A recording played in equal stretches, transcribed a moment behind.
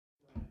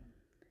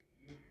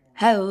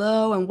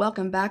Hello and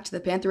welcome back to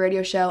the Panther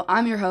Radio Show.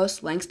 I'm your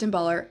host, Langston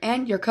Buller,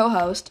 and your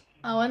co-host,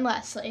 Owen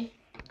Leslie.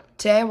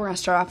 Today we're going to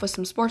start off with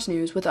some sports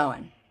news with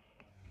Owen.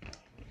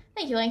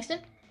 Thank you, Langston.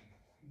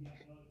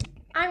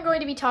 I'm going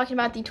to be talking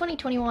about the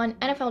 2021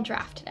 NFL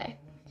Draft today.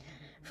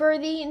 For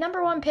the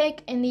number one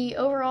pick in the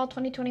overall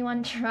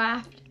 2021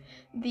 draft,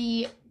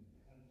 the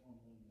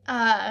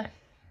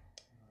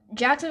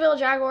Jacksonville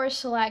Jaguars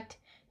select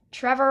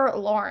Trevor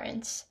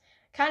Lawrence.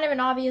 Kind of an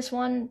obvious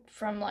one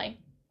from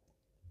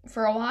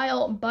for a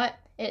while, but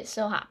it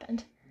still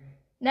happened.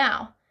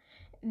 Now,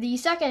 the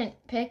second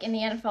pick in the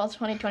NFL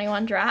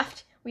 2021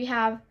 draft, we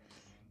have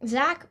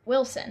Zach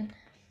Wilson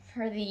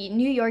for the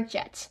New York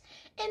Jets.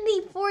 And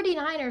the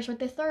 49ers, with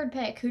the third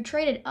pick, who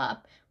traded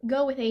up,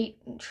 go with a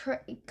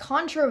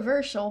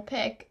controversial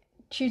pick,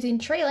 choosing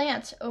Trey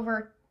Lance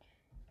over...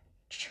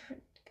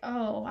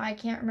 I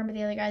can't remember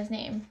the other guy's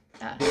name.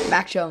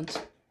 Mac Jones.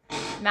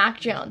 Mac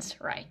Jones,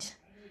 right.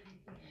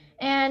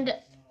 And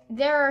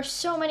there are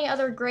so many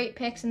other great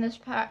picks in this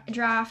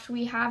draft.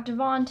 We have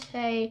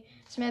Devontae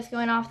Smith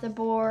going off the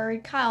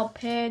board, Kyle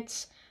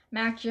Pitts,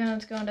 Mac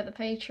Jones going to the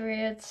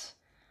Patriots,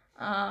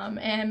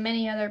 and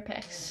many other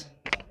picks.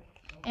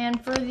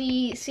 And for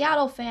the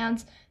Seattle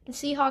fans, the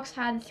Seahawks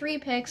had 3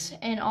 picks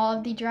in all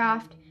of the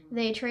draft.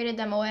 They traded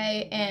them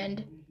away,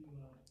 and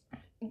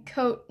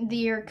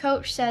their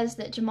coach says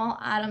that Jamal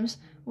Adams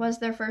was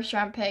their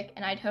first-round pick,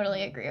 and I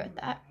totally agree with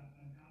that.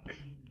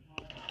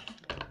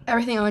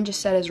 Everything Owen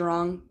just said is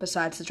wrong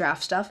besides the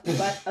draft stuff,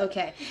 but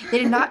okay. They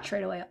did not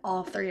trade away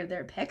all 3 of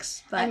their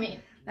picks, but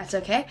that's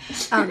okay.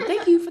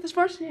 Thank you for the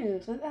sports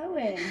news with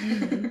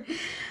Owen.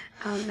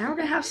 Now we're going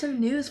to have some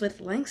news with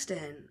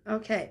Langston.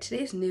 Okay,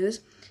 today's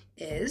news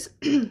is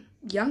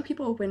young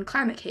people win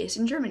climate case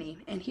in Germany,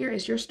 and here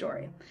is your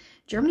story.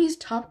 Germany's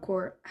top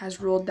court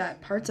has ruled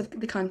that parts of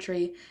the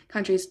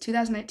country's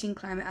 2019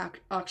 climate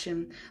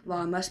action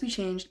law must be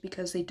changed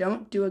because they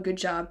don't do a good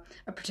job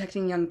of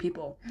protecting young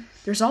people.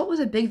 The result was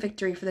a big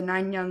victory for the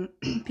 9 young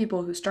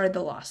people who started the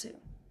lawsuit.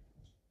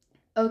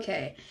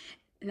 Okay,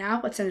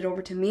 now let's send it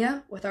over to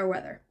Mia with our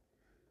weather.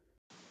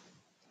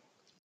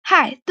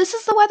 Hi, this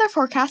is the weather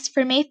forecast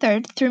for May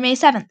 3rd through May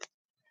 7th.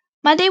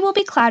 Monday will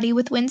be cloudy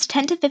with winds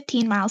 10 to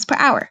 15 miles per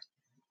hour.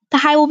 The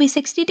high will be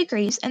 60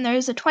 degrees, and there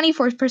is a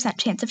 24%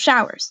 chance of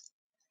showers.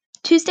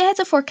 Tuesday has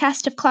a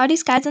forecast of cloudy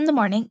skies in the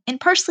morning and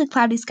partially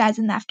cloudy skies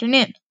in the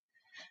afternoon.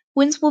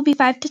 Winds will be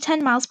 5 to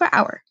 10 miles per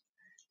hour.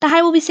 The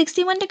high will be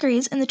 61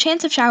 degrees, and the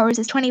chance of showers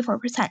is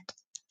 24%.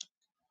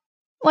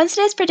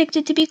 Wednesday is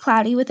predicted to be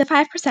cloudy with a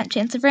 5%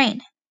 chance of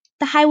rain.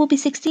 The high will be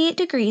 68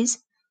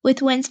 degrees,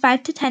 with winds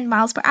 5 to 10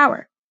 miles per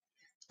hour.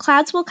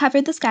 Clouds will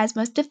cover the skies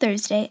most of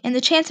Thursday, and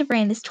the chance of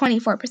rain is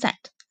 24%.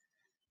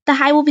 The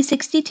high will be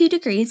 62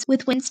 degrees,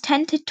 with winds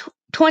 10 to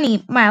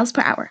 20 miles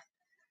per hour.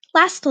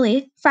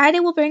 Lastly, Friday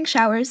will bring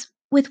showers,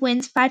 with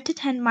winds 5 to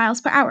 10 miles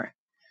per hour.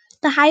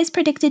 The high is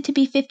predicted to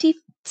be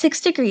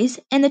 56 degrees,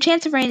 and the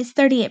chance of rain is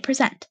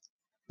 38%.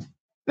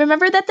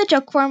 Remember that the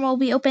joke forum will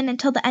be open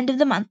until the end of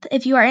the month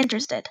if you are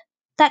interested.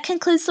 That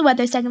concludes the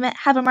weather segment.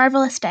 Have a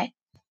marvelous day.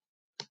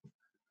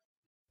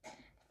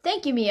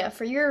 Thank you, Mia,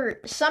 for your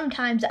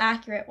sometimes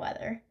accurate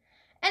weather.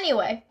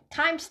 Anyway,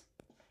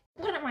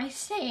 what am I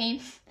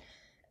saying?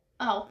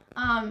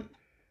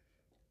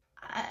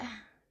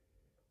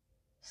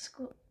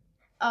 School.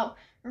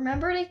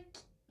 Remember to...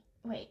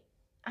 Wait,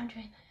 I'm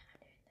doing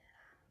that.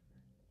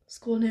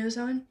 School news,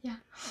 Owen? Yeah.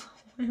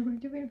 What am I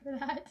doing for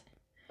that?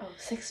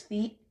 6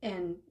 feet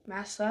and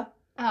mask up.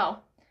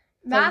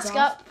 Mask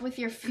up with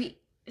your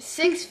feet.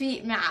 6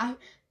 feet mask.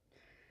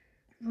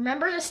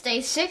 Remember to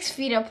stay 6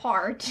 feet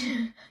apart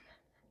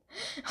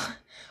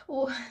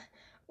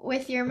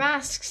with your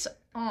masks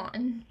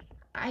on.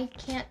 I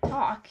can't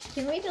talk.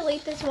 Can we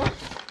delete this one?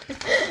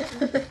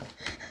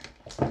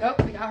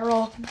 Nope, we gotta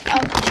roll.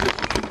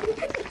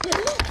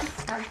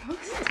 Sorry,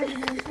 folks.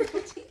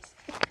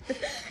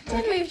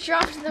 And we've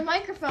dropped the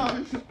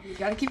microphone. We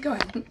gotta keep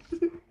going.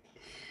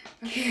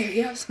 Okay, we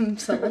have some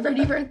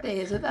celebrity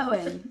birthdays with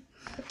Owen.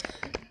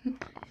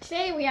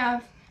 Today we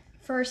have,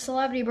 for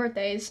celebrity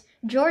birthdays,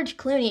 George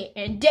Clooney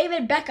and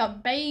David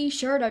Beckham. Be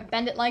sure to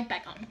bend it like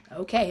Beckham.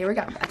 Okay, here we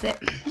go. That's it.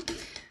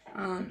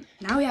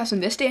 Now we have some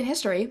This Day in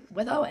History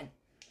with Owen.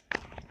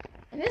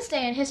 In this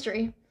day in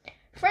history,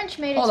 French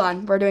made Hold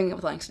on, we're doing it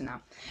with Langston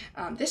now.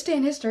 This day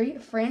in history,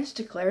 France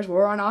declares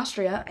war on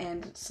Austria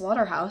and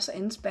slaughterhouse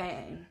in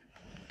Spain.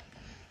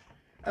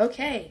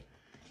 Okay,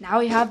 now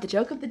we have the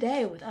joke of the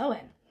day with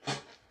Owen. I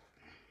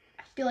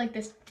feel like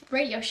this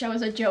radio show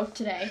is a joke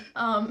today.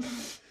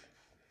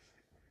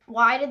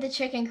 Why did the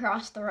chicken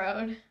cross the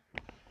road?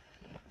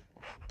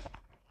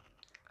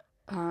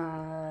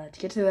 To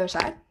get to the other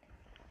side?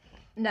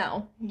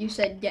 No, you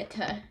said get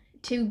to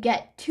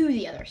get to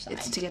the other side.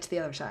 It's to get to the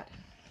other side.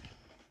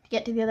 To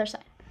get to the other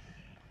side.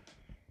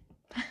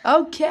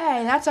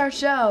 Okay, that's our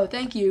show.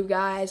 Thank you,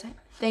 guys.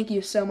 Thank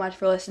you so much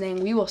for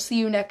listening. We will see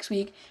you next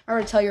week.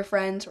 Remember to tell your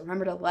friends.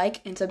 Remember to like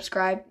and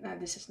subscribe.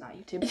 This is not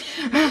YouTube.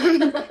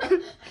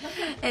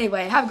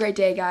 Anyway, have a great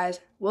day,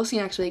 guys. We'll see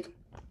you next week.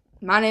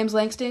 My name's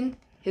Langston.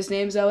 His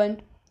name's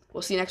Owen.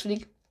 We'll see you next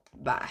week.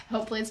 Bye.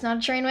 Hopefully it's not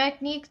a train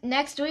wreck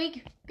next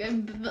week.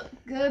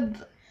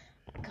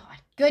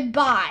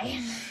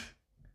 Goodbye.